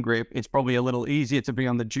Eastern grip, it's probably a little easier to be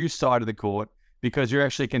on the juice side of the court because you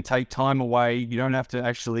actually can take time away. You don't have to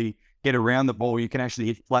actually get around the ball. You can actually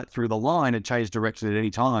hit flat through the line and change direction at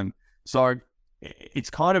any time. So it's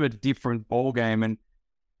kind of a different ball game, and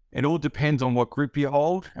it all depends on what grip you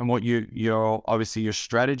hold and what your obviously your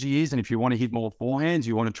strategy is. And if you want to hit more forehands,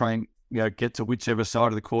 you want to try and get to whichever side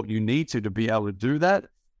of the court you need to be able to do that.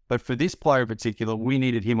 But for this player in particular, we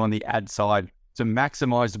needed him on the ad side to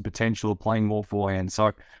maximize the potential of playing more forehand.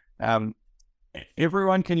 So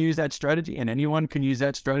everyone can use that strategy, and anyone can use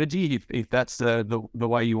that strategy if that's the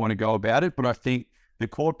way you want to go about it. But I think the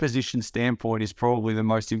court position standpoint is probably the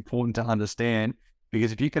most important to understand,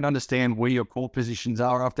 because if you can understand where your court positions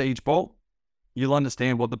are after each ball, you'll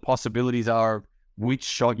understand what the possibilities are of which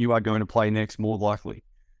shot you are going to play next more likely.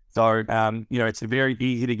 So, it's very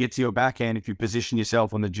easy to get to your backhand if you position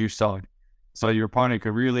yourself on the juice side. So your opponent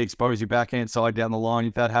can really expose your backhand side down the line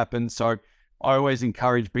if that happens. So I always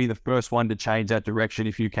encourage, be the first one to change that direction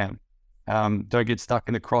if you can. Don't get stuck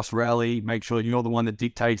in the cross rally. Make sure you're the one that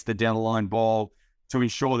dictates the down the line ball to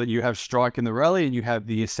ensure that you have strike in the rally and you have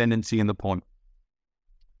the ascendancy in the point.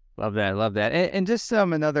 Love that. And just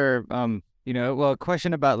another,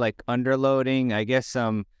 question about like underloading, I guess,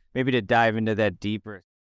 maybe to dive into that deeper.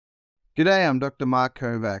 G'day, I'm Dr. Mark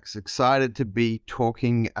Kovacs, excited to be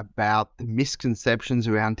talking about the misconceptions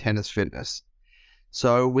around tennis fitness.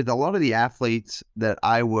 So with a lot of the athletes that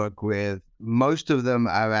I work with, most of them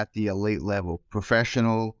are at the elite level,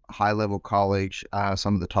 professional, high-level college,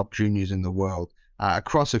 some of the top juniors in the world,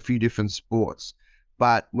 across a few different sports.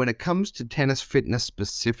 But when it comes to tennis fitness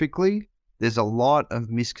specifically, there's a lot of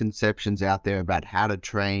misconceptions out there about how to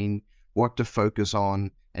train, what to focus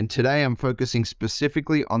on. And today I'm focusing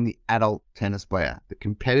specifically on the adult tennis player, the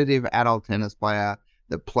competitive adult tennis player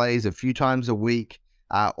that plays a few times a week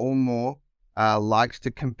or more, likes to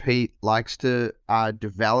compete, likes to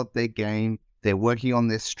develop their game. They're working on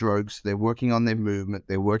their strokes, they're working on their movement,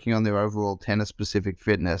 they're working on their overall tennis-specific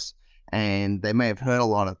fitness. And they may have heard a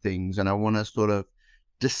lot of things, and I want to sort of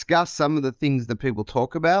discuss some of the things that people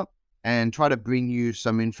talk about and try to bring you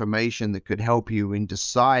some information that could help you in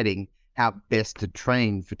deciding how best to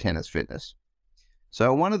train for tennis fitness.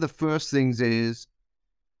 So one of the first things is,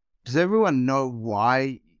 does everyone know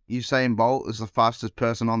why Usain Bolt is the fastest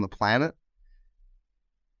person on the planet?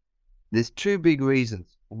 There's two big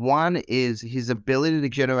reasons. One is his ability to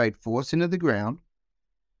generate force into the ground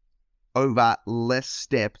over less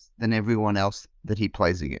steps than everyone else that he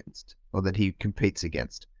plays against or that he competes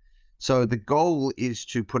against. So the goal is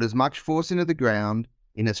to put as much force into the ground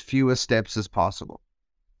in as fewer steps as possible.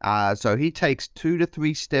 So he takes 2 to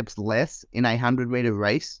 3 steps less in a 100-meter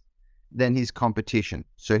race than his competition.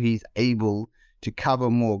 So he's able to cover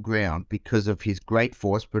more ground because of his great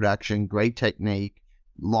force production, great technique,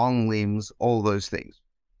 long limbs, all those things.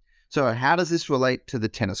 So how does this relate to the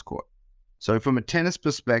tennis court? So from a tennis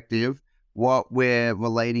perspective, what we're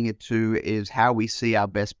relating it to is how we see our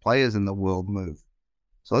best players in the world move.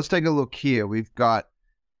 So let's take a look here. We've got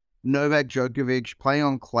Novak Djokovic playing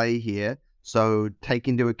on clay here. So take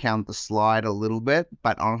into account the slide a little bit,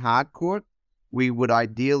 but on hard court, we would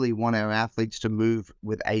ideally want our athletes to move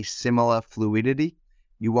with a similar fluidity.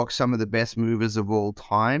 You watch some of the best movers of all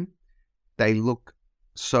time. They look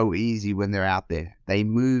so easy when they're out there. They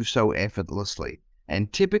move so effortlessly.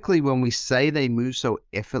 And typically when we say they move so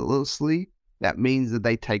effortlessly, that means that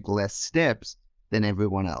they take less steps than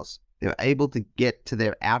everyone else. They're able to get to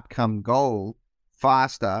their outcome goal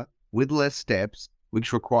faster with less steps,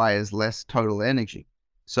 which requires less total energy.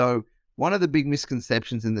 So one of the big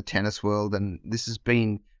misconceptions in the tennis world, and this has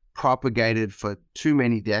been propagated for too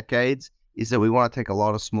many decades, is that we want to take a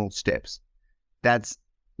lot of small steps. That's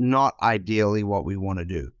not ideally what we want to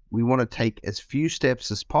do. We want to take as few steps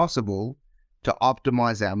as possible to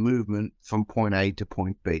optimize our movement from point A to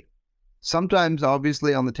point B. Sometimes,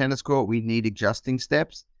 obviously, on the tennis court, we need adjusting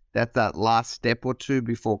steps. That's that last step or two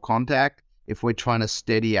before contact. If we're trying to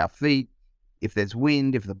steady our feet, if there's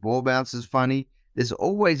wind, if the ball bounces funny, there's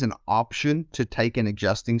always an option to take an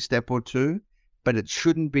adjusting step or two, but it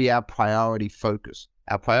shouldn't be our priority focus.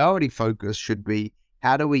 Our priority focus should be,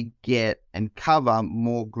 how do we get and cover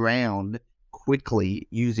more ground quickly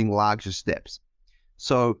using larger steps?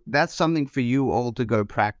 So that's something for you all to go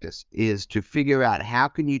practice, is to figure out how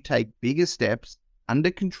can you take bigger steps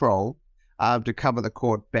under control to cover the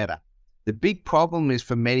court better. The big problem is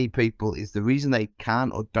for many people is the reason they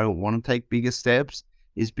can't or don't want to take bigger steps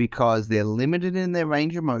is because they're limited in their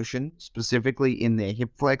range of motion, specifically in their hip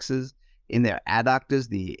flexors, in their adductors,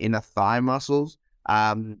 the inner thigh muscles,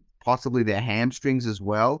 possibly their hamstrings as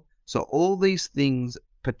well. So all these things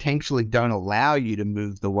potentially don't allow you to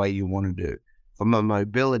move the way you want to do from a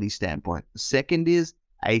mobility standpoint. The second is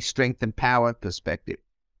a strength and power perspective.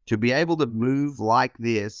 To be able to move like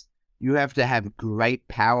this, you have to have great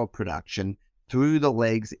power production through the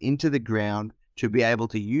legs into the ground to be able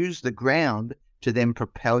to use the ground to then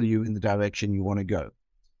propel you in the direction you want to go.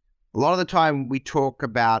 A lot of the time we talk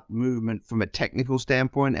about movement from a technical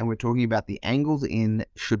standpoint, and we're talking about the angles in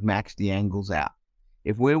should match the angles out.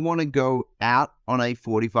 If we want to go out on a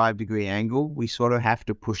 45-degree angle, we sort of have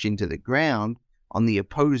to push into the ground on the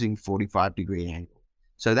opposing 45-degree angle.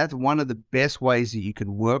 So that's one of the best ways that you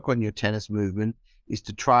can work on your tennis movement, is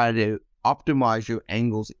to try to optimize your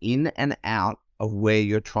angles in and out of where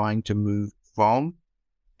you're trying to move from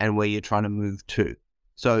and where you're trying to move to.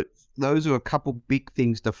 So those are a couple big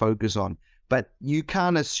things to focus on. But you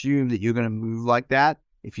can't assume that you're going to move like that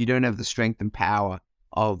if you don't have the strength and power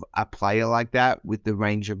of a player like that with the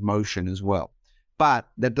range of motion as well. But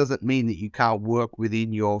that doesn't mean that you can't work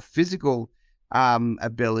within your physical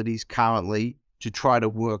abilities currently to try to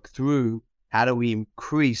work through how do we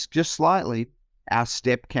increase just slightly our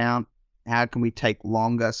step count, how can we take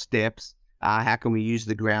longer steps, how can we use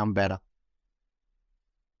the ground better.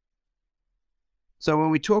 So when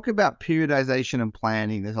we talk about periodization and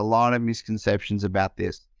planning, there's a lot of misconceptions about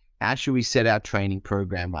this. How should we set our training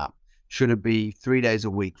program up? Should it be 3 days a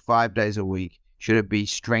week, 5 days a week? Should it be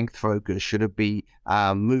strength focused? Should it be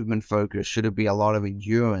movement focused? Should it be a lot of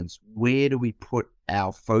endurance? Where do we put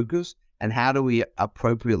our focus and how do we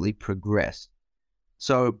appropriately progress?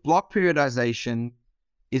 So block periodization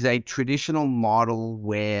is a traditional model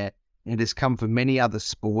where it has come from many other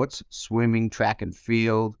sports, swimming, track and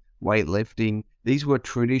field, weightlifting. These were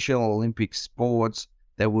traditional Olympic sports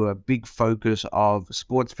that were a big focus of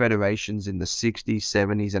sports federations in the 60s,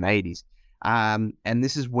 70s, and 80s. And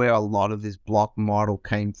this is where a lot of this block model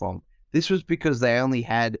came from. This was because they only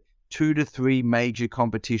had 2 to 3 major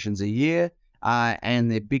competitions a year, and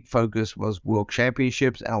their big focus was World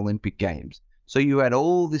Championships and Olympic Games. So you had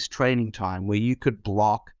all this training time where you could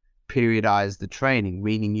block, periodize the training,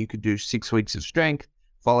 meaning you could do 6 weeks of strength,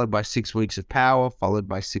 followed by 6 weeks of power, followed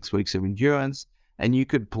by 6 weeks of endurance, and you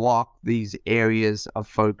could block these areas of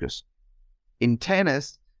focus. In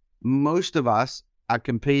tennis, most of us are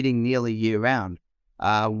competing nearly year-round.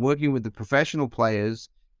 Working with the professional players,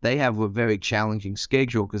 they have a very challenging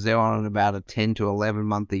schedule because they're on about a 10 to 11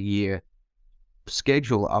 month a year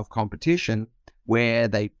schedule of competition where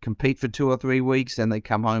they compete for 2 or 3 weeks, and they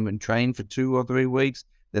come home and train for 2 or 3 weeks,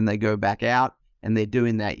 then they go back out, and they're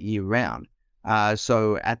doing that year-round.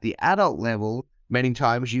 So at the adult level, many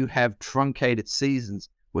times you have truncated seasons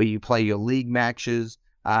where you play your league matches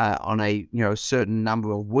on a certain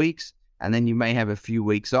number of weeks, and then you may have a few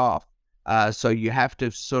weeks off. So you have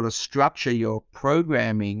to sort of structure your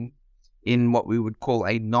programming in what we would call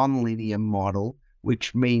a non-linear model,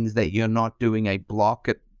 which means that you're not doing a block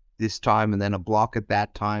at this time and then a block at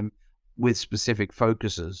that time with specific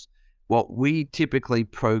focuses. What we typically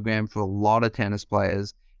program for a lot of tennis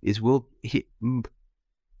players is we'll hit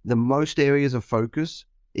the most areas of focus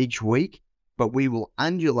each week, but we will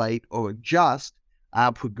undulate or adjust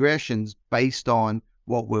our progressions based on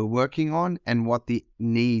what we're working on and what the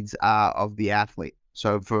needs are of the athlete.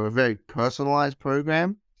 So for a very personalized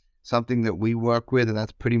program, something that we work with, and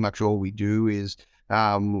that's pretty much all we do, is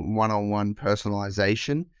one-on-one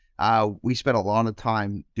personalization. We spend a lot of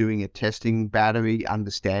time doing a testing battery,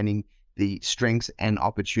 understanding the strengths and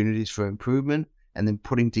opportunities for improvement, and then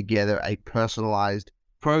putting together a personalized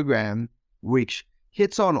program which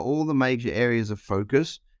hits on all the major areas of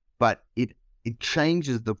focus, but it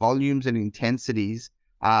changes the volumes and intensities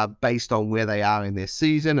based on where they are in their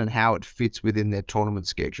season and how it fits within their tournament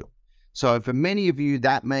schedule. So for many of you,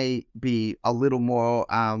 that may be a little more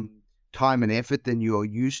time and effort than you're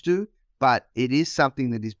used to, but it is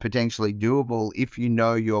something that is potentially doable if you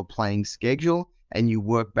know your playing schedule and you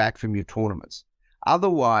work back from your tournaments.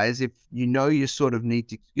 Otherwise, if you know you sort of need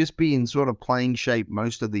to just be in sort of playing shape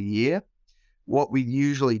most of the year, what we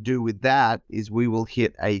usually do with that is we will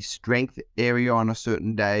hit a strength area on a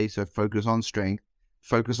certain day. So focus on strength,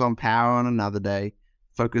 focus on power on another day,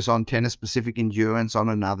 focus on tennis-specific endurance on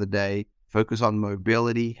another day, focus on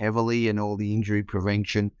mobility heavily and all the injury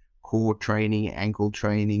prevention, core training, ankle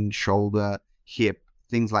training, shoulder, hip,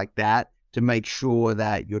 things like that, to make sure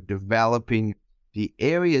that you're developing the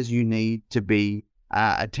areas you need to be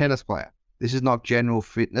a tennis player. This is not general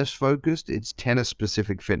fitness focused, it's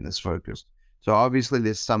tennis-specific fitness focused. So obviously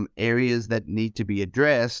there's some areas that need to be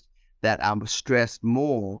addressed that are stressed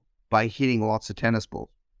more by hitting lots of tennis balls.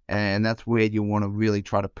 And that's where you want to really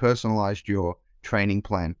try to personalize your training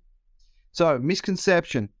plan. So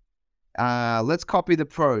misconception, let's copy the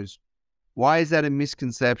pros. Why is that a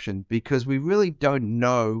misconception? Because we really don't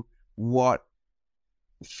know what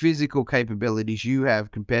physical capabilities you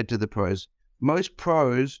have compared to the pros. Most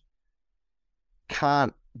pros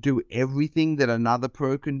can't do everything that another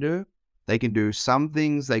pro can do. They can do some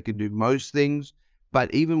things, they can do most things,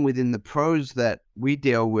 but even within the pros that we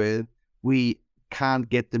deal with, we can't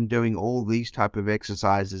get them doing all these type of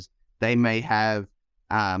exercises. They may have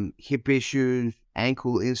hip issues,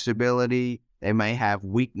 ankle instability, they may have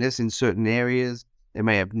weakness in certain areas, they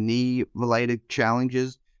may have knee-related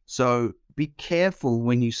challenges. So be careful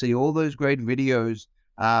when you see all those great videos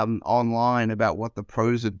online about what the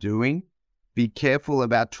pros are doing. Be careful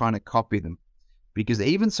about trying to copy them, because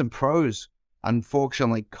even some pros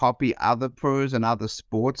unfortunately copy other pros and other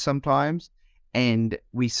sports sometimes. And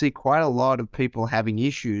we see quite a lot of people having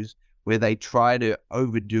issues where they try to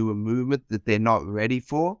overdo a movement that they're not ready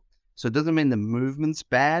for. So it doesn't mean the movement's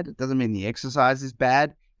bad. It doesn't mean the exercise is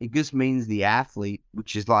bad. It just means the athlete,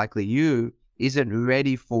 which is likely you, isn't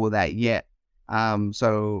ready for that yet.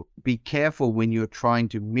 So be careful when you're trying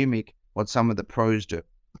to mimic what some of the pros do.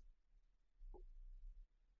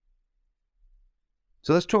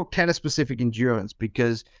 So let's talk tennis-specific endurance,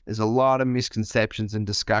 because there's a lot of misconceptions and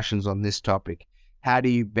discussions on this topic. How do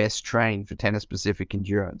you best train for tennis-specific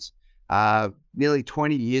endurance? Nearly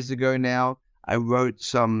 20 years ago now, I wrote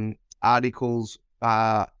some articles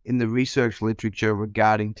in the research literature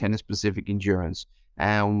regarding tennis-specific endurance.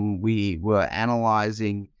 And we were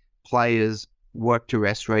analyzing players'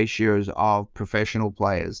 work-to-rest ratios of professional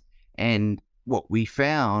players. And what we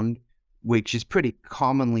found, which is pretty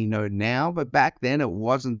commonly known now, but back then it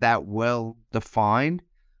wasn't that well defined,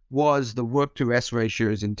 was the work-to-rest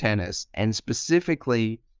ratios in tennis, and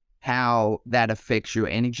specifically how that affects your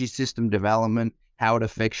energy system development, how it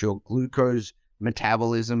affects your glucose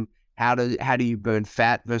metabolism, how do you burn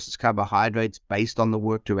fat versus carbohydrates based on the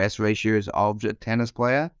work-to-rest ratios of a tennis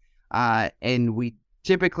player. And we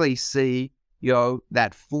typically see,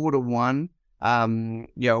 that 4-to-1,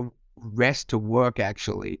 rest to work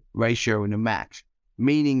actually ratio in a match,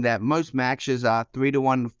 meaning that most matches are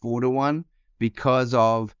 3-to-1 to 4-to-1 because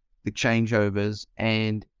of the changeovers,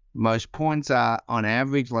 and most points are on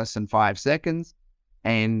average less than 5 seconds,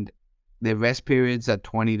 and their rest periods are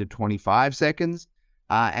 20 to 25 seconds,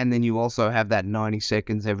 and then you also have that 90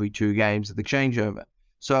 seconds every 2 games of the changeover.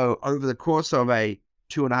 So over the course of a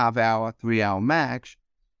 2.5 hour, 3 hour match,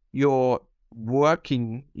 you're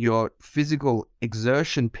working, your physical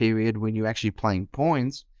exertion period when you're actually playing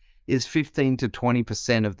points is 15 to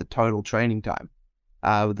 20% of the total training time,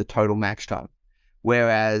 the total match time.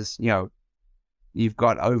 Whereas, you've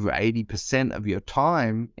got over 80% of your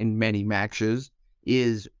time in many matches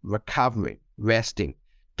is recovering, resting.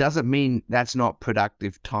 Doesn't mean that's not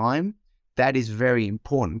productive time. That is very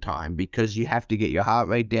important time, because you have to get your heart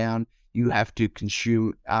rate down. You have to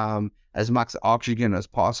consume as much oxygen as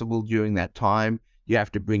possible during that time. You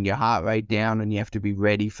have to bring your heart rate down, and you have to be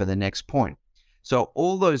ready for the next point. So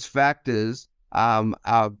all those factors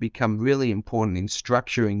become really important in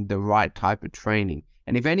structuring the right type of training.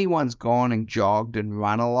 And if anyone's gone and jogged and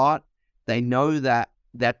run a lot, they know that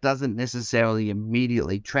that doesn't necessarily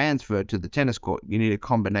immediately transfer to the tennis court. You need a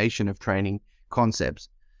combination of training concepts.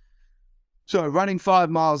 So running 5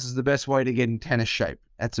 miles is the best way to get in tennis shape.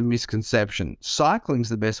 That's a misconception. Cycling's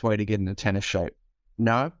the best way to get into tennis shape.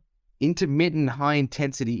 No. Intermittent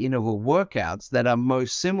high-intensity interval workouts that are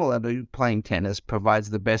most similar to playing tennis provides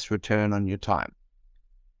the best return on your time.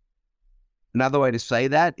 Another way to say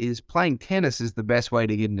that is playing tennis is the best way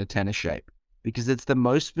to get into tennis shape, because it's the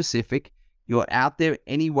most specific. You're out there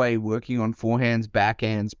anyway working on forehands,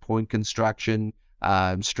 backhands, point construction,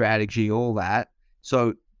 strategy, all that.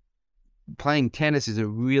 So playing tennis is a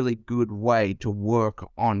really good way to work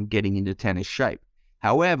on getting into tennis shape.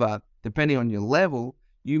 However, depending on your level,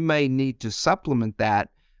 you may need to supplement that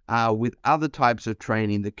with other types of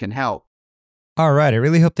training that can help. All right. I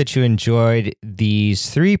really hope that you enjoyed these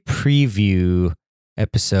 3 preview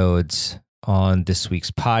episodes on this week's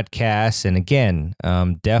podcast. And again,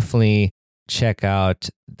 definitely check out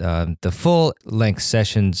the full length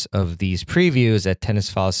sessions of these previews at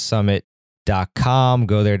tennisfilessummit.com.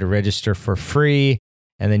 Go there to register for free.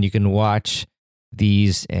 And then you can watch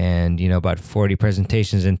these and, about 40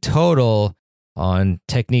 presentations in total on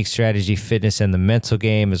technique, strategy, fitness, and the mental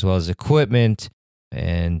game, as well as equipment.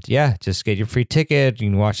 And yeah, just get your free ticket. You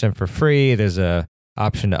can watch them for free. There's a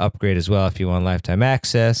option to upgrade as well if you want lifetime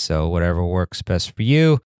access. So whatever works best for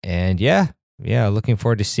you. And yeah, looking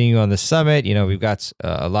forward to seeing you on the summit. We've got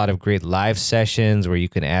a lot of great live sessions where you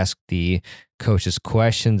can ask the coaches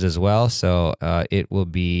questions as well. So it will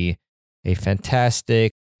be a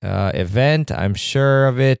fantastic event. I'm sure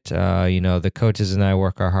of it. The coaches and I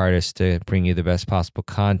work our hardest to bring you the best possible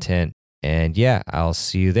content. And yeah, I'll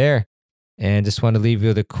see you there. And just want to leave you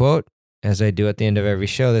with a quote, as I do at the end of every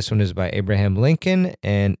show. This one is by Abraham Lincoln.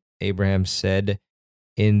 And Abraham said,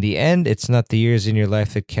 "In the end, it's not the years in your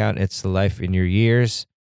life that count, it's the life in your years."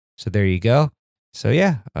 So there you go. So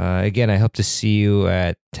yeah, again, I hope to see you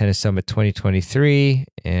at Tennis Summit 2023,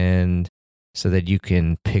 and so that you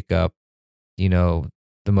can pick up,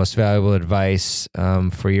 the most valuable advice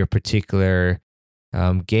for your particular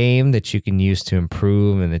game that you can use to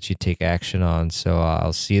improve and that you take action on. So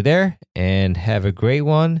I'll see you there, and have a great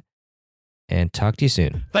one, and talk to you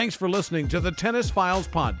soon. Thanks for listening to the Tennis Files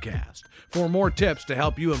podcast. For more tips to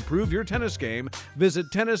help you improve your tennis game, visit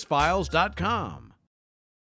tennisfiles.com.